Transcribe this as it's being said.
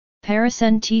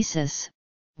Paracentesis,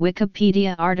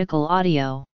 Wikipedia article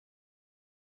audio.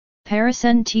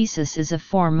 Paracentesis is a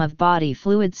form of body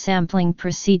fluid sampling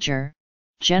procedure,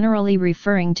 generally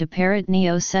referring to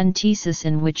peritneocentesis,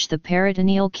 in which the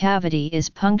peritoneal cavity is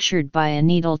punctured by a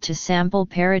needle to sample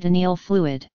peritoneal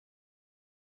fluid.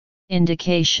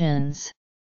 Indications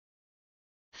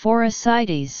for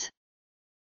ascites.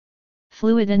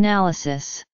 Fluid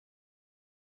analysis.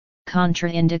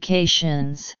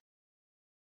 Contraindications.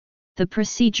 The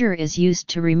procedure is used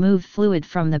to remove fluid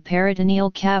from the peritoneal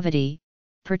cavity,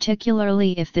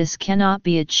 particularly if this cannot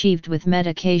be achieved with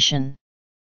medication.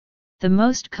 The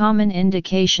most common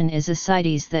indication is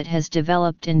ascites that has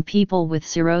developed in people with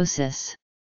cirrhosis.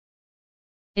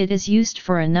 It is used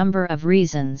for a number of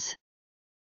reasons.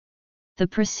 The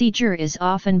procedure is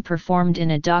often performed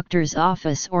in a doctor's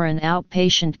office or an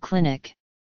outpatient clinic.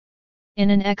 In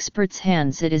an expert's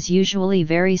hands it is usually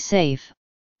very safe,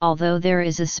 although there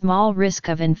is a small risk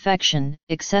of infection,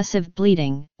 excessive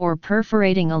bleeding, or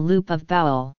perforating a loop of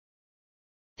bowel.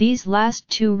 These last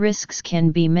two risks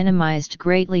can be minimized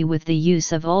greatly with the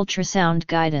use of ultrasound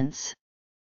guidance.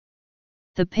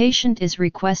 The patient is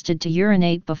requested to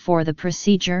urinate before the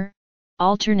procedure.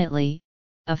 Alternately,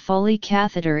 a Foley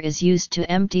catheter is used to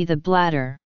empty the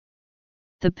bladder.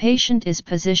 The patient is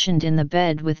positioned in the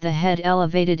bed with the head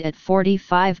elevated at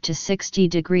 45 to 60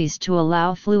 degrees to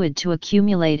allow fluid to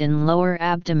accumulate in lower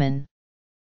abdomen.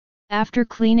 After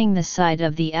cleaning the side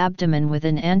of the abdomen with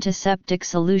an antiseptic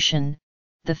solution,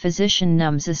 the physician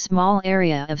numbs a small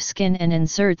area of skin and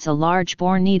inserts a large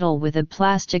bore needle with a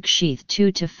plastic sheath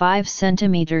 2 to 5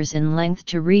 cm in length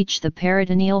to reach the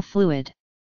peritoneal fluid.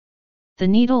 The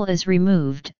needle is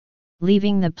removed,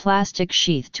 leaving the plastic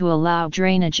sheath to allow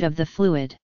drainage of the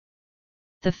fluid.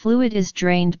 The fluid is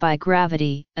drained by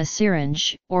gravity, a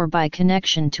syringe, or by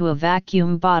connection to a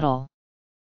vacuum bottle.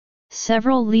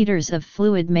 Several liters of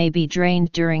fluid may be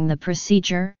drained during the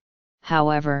procedure.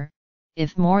 However,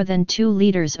 if more than 2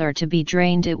 liters are to be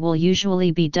drained, it will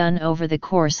usually be done over the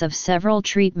course of several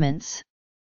treatments.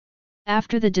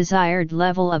 After the desired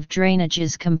level of drainage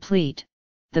is complete,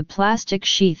 the plastic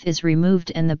sheath is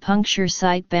removed and the puncture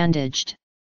site bandaged.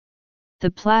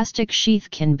 The plastic sheath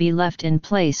can be left in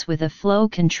place with a flow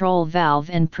control valve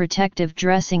and protective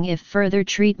dressing if further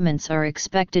treatments are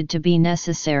expected to be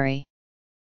necessary.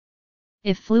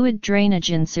 If fluid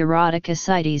drainage in cirrhotic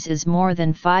ascites is more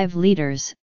than 5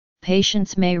 liters,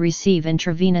 patients may receive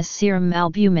intravenous serum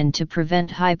albumin to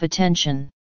prevent hypotension.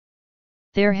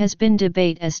 There has been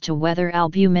debate as to whether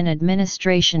albumin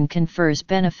administration confers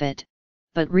benefit,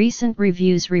 but recent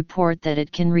reviews report that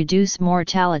it can reduce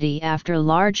mortality after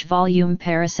large volume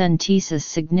paracentesis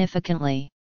significantly.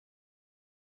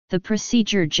 The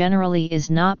procedure generally is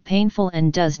not painful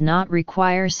and does not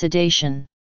require sedation.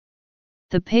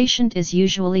 The patient is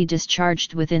usually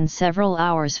discharged within several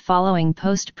hours following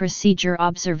post-procedure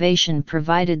observation,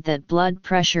 provided that blood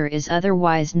pressure is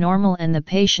otherwise normal and the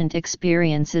patient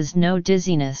experiences no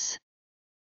dizziness.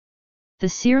 The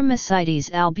serum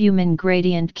ascites albumin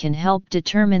gradient can help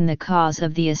determine the cause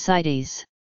of the ascites.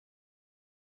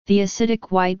 The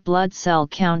acidic white blood cell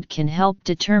count can help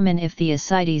determine if the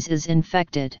ascites is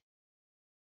infected.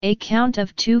 A count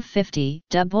of 250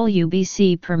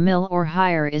 WBC per ml or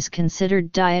higher is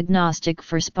considered diagnostic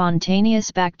for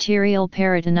spontaneous bacterial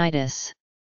peritonitis.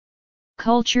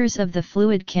 Cultures of the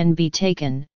fluid can be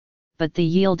taken, but the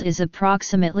yield is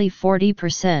approximately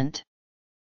 40%.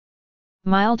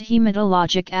 Mild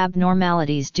hematologic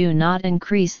abnormalities do not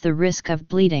increase the risk of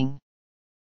bleeding.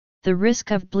 The risk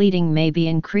of bleeding may be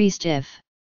increased if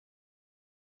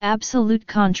absolute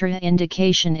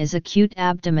contraindication is acute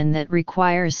abdomen that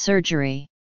requires surgery.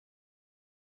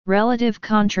 Relative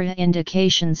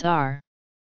contraindications are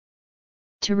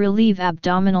to relieve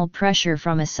abdominal pressure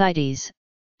from ascites,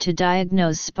 to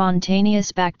diagnose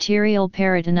spontaneous bacterial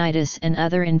peritonitis and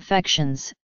other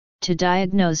infections, to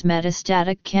diagnose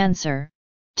metastatic cancer,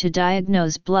 to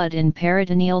diagnose blood in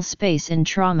peritoneal space in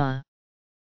trauma.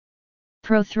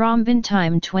 Prothrombin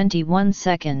time 21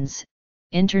 seconds,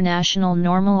 international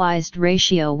normalized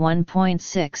ratio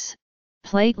 1.6,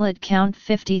 platelet count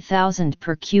 50,000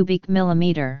 per cubic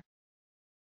millimeter.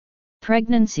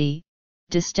 Pregnancy,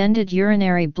 distended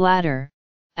urinary bladder,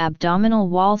 abdominal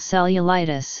wall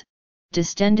cellulitis,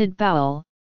 distended bowel,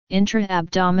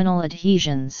 intra-abdominal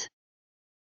adhesions.